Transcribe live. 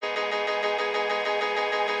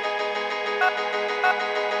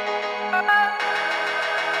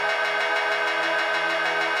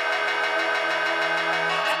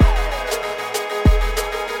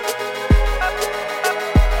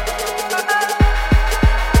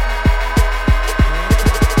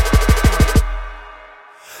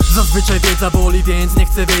Zazwyczaj wiedza boli, więc nie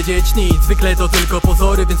chcę wiedzieć nic. Zwykle to tylko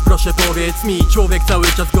pozory, więc proszę powiedz mi. Człowiek cały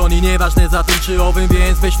czas goni, nieważne za tym czy owym,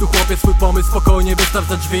 więc weź tu chłopie swój pomysł, spokojnie wystaw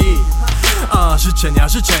za drzwi. A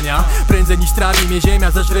życzenia, prędzej niż trawi mnie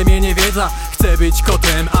ziemia, zażre mnie niewiedza. Chcę być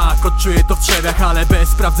kotem, a kot czuje to w trzewiach, ale bez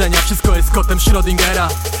sprawdzenia wszystko jest kotem Schrödingera.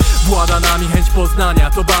 Włada nami chęć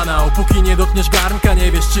poznania, to banał. Póki nie dotkniesz garnka,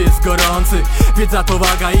 nie wiesz czy jest gorący. Wiedza to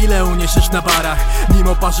waga, ile uniesiesz na barach. Nim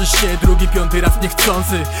oparzysz się drugi, piąty raz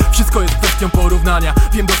niechcący. Wszystko jest kwestią porównania,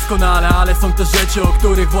 wiem doskonale, ale są też rzeczy, o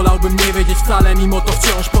których wolałbym nie wiedzieć wcale. Mimo to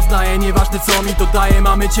wciąż poznaję, nieważne co mi to daje.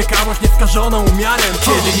 Mamy ciekawość nieskażoną umiarem.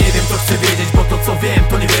 Kiedy nie wiem to chcę wiedzieć, bo to co wiem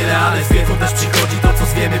to niewiele, ale z wiedzą też przychodzi to co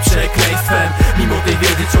zwiemy przekleństwem. Mimo tej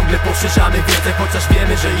wiedzy ciągle poszerzamy wiedzę, chociaż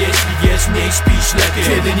wiemy, że jeśli wiesz mniej, śpisz lepiej.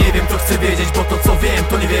 Kiedy nie wiem to chcę wiedzieć, bo to co wiem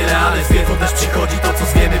to niewiele, ale z wiedzą też przychodzi to co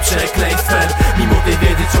zwiemy przekleństwem. Mimo tej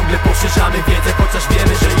wiedzy ciągle poszerzamy wiedzę, chociaż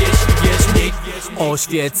wiemy, że jeśli wiesz mniej.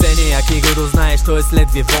 Oświecenie jakiego doznajesz to jest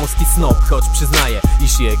ledwie wąski snop, choć przyznaję,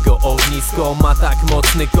 iż jego ognisko ma tak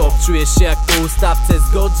mocny kop. Czujesz się jak po ustawce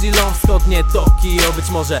z Godzillą, wschodnie Tokio. Być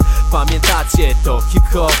może pamiętacie to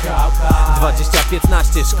hip-hop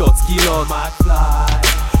 2015, szkocki lot.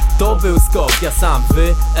 To był skok, ja sam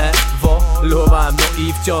wyewoluowałem, no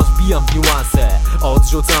i wciąż bijam w niuanse.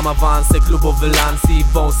 Odrzucam awanse, klubowy lans i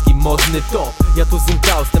wąski modny top. Ja tu z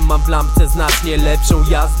Inkaustem mam w lampce znacznie lepszą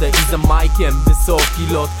jazdę i za majkiem wysoki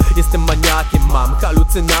lot. Jestem maniakiem, mam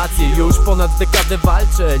halucynacje, już ponad dekadę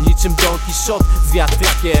walczę niczym Don Quixote z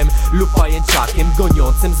wiatrakiem lub pajęczakiem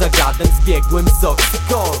goniącym za gadem zbiegłym z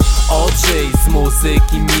Oxycon. Odżyj z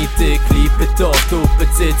muzyki, mity, klipy to tupy,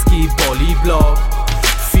 cycki, boli blok.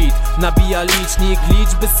 Fit nabija licznik,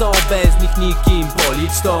 liczby są bez nich nikim,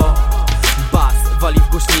 policz to. Bas wali w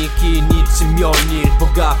głośniki niczym Mjolnir,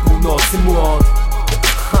 Boga północy młot.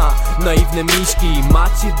 Naiwne miśki,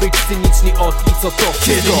 macie być cyniczni od i co to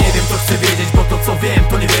Kiedy nie wiem to chcę wiedzieć, bo to co wiem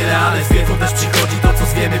to niewiele, ale z wiedzą też przychodzi to co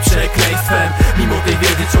zwiemy przekleństwem. Mimo tej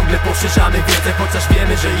wiedzy ciągle poszerzamy wiedzę, chociaż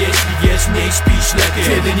wiemy, że jeśli wiesz mniej, śpisz lepiej.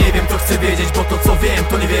 Kiedy nie wiem to chcę wiedzieć, bo to co wiem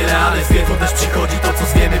to niewiele, ale z wiedzą też przychodzi to co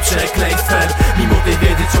zwiemy przekleństwem. Mimo tej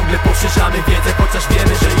wiedzy ciągle poszerzamy wiedzę, chociaż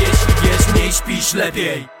wiemy, że jeśli wiesz mniej, śpisz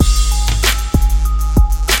lepiej.